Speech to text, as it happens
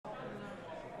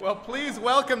Well, please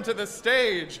welcome to the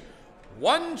stage,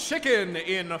 one chicken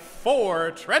in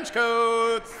 4 trench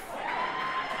coats.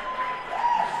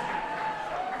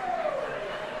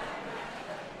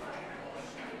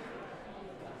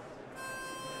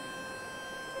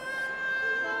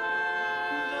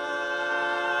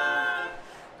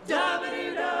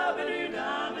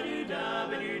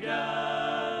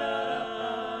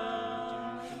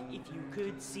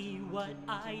 See what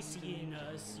I see in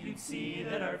us, you'd see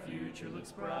that our future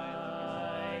looks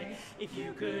bright. If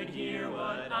you could hear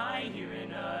what I hear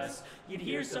in us, you'd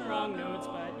hear some wrong notes,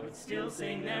 but you'd still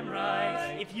sing them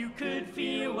right. If you could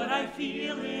feel what I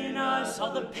feel in us,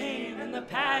 all the pain and the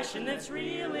passion that's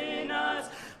real in us,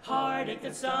 heartache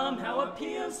that somehow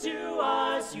appeals to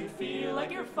us, you'd feel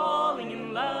like you're falling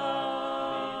in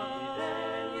love.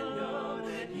 Then you know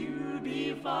that you'd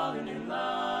be falling in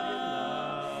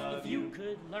love. You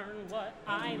could learn what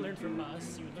I learned from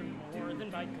us. You learn more than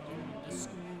by going to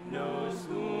school. No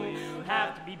school, you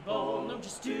have to be bold. Don't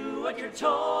just do what you're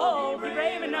told. Be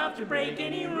brave enough to break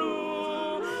any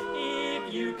rule.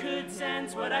 If you could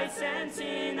sense what I sense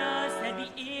in us, that'd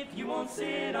be if you won't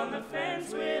sit on the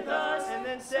fence with us. And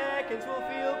then seconds will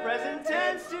feel present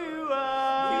tense to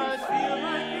us. You feel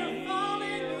like you're falling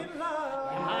in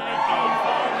love. You might be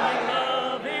falling in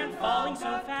love, and falling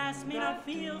so fast may not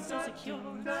feel so secure.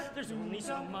 There's only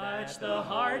so much the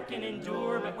heart can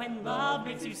endure, but when love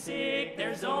makes you sick,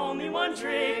 there's only one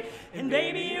trick, and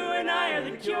baby, you and I are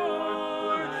the cure.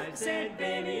 I said,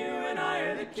 baby, you and I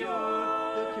are the cure.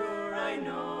 The cure, I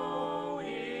know.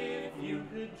 If you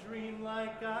could dream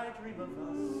like I dream of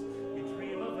us, you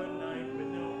dream of a night with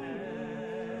no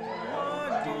end.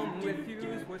 One with you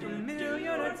is worth a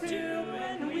million or two,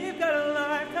 and we've got a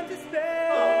lifetime to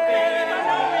spend. Oh, baby, I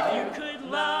know if you could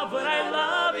love what I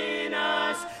love in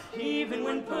us, even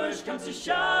when push comes to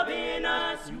shove in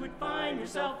us, you would find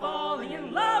yourself falling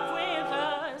in love with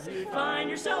us. Find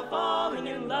yourself falling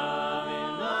in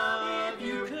love. If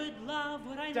you could love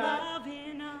what I love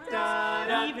in us,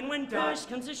 even when push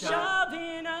comes to shove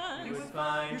in us, you would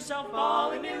find yourself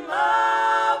falling in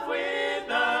love with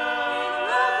us.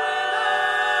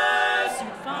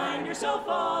 You'd find yourself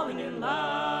falling in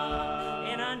love.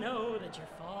 And I know that you're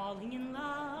falling in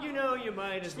love. You know you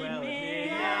might as well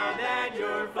admit now that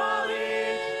you're falling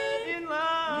in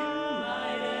love. You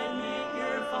might admit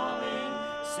you're falling.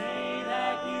 Say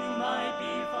that you might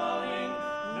be falling.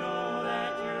 Know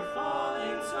that you're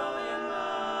falling so in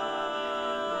love.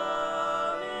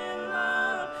 In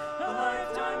love. A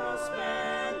lifetime will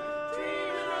spend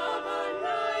dreaming of a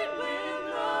night with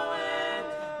no end.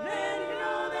 Then you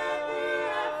know that we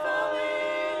are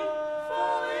falling,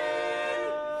 falling,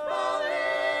 falling,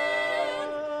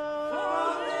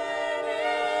 falling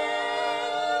in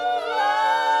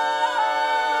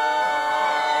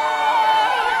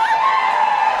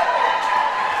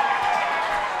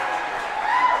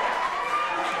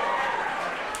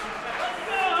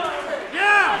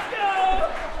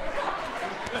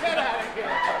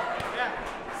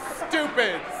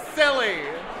Stupid, silly,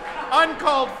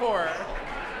 uncalled for.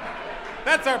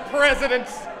 That's our president.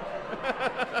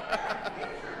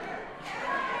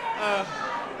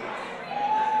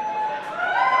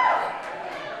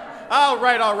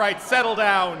 All right, settle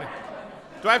down.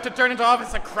 Do I have to turn into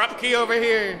Officer Krupke over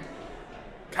here?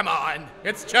 Come on,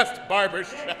 it's just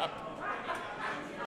Barbershop.